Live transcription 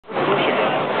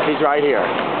He's right here.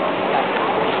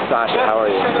 Sasha, how are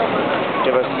you?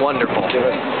 Give us wonderful. Give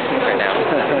us right now.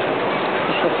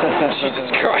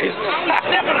 Jesus Christ.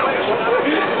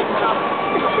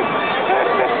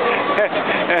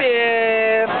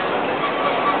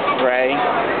 Ray.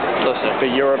 Listen.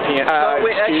 The European.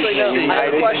 Wait, actually, no.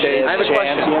 United States I have a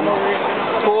question. champion.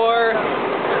 For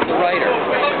the writer,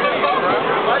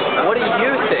 what do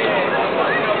you think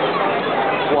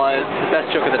was the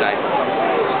best joke of the night?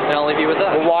 And I'll leave you with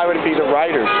that. Well, why would it be the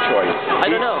writer's choice? I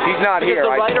don't know. He's not because here,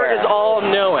 the writer I swear. is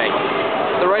all-knowing.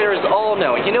 The writer is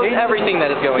all-knowing. He knows everything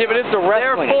that is going on. Yeah, but it's the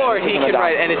wrestling. Therefore, he can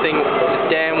write anything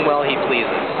damn well he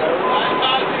pleases.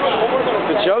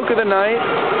 The joke of the night?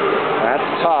 That's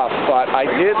tough, but I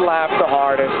did laugh the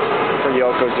hardest for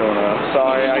Yokozuna.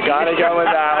 Sorry, I gotta go with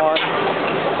that one.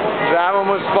 That one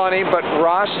was funny, but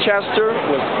Rochester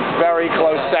was very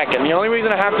close second. The only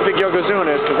reason I have to pick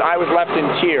Yokozuna is because I was left in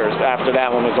tears after that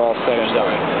one was all said and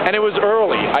done. And it was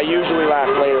early. I usually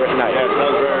laugh later at night. Yeah, it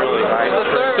was early. Right?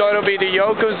 So it'll be the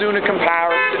Yokozuna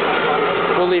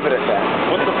comparison. We'll leave it at that.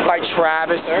 By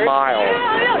Travis Miles.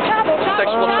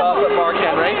 Sexual chocolate, Mark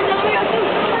Henry.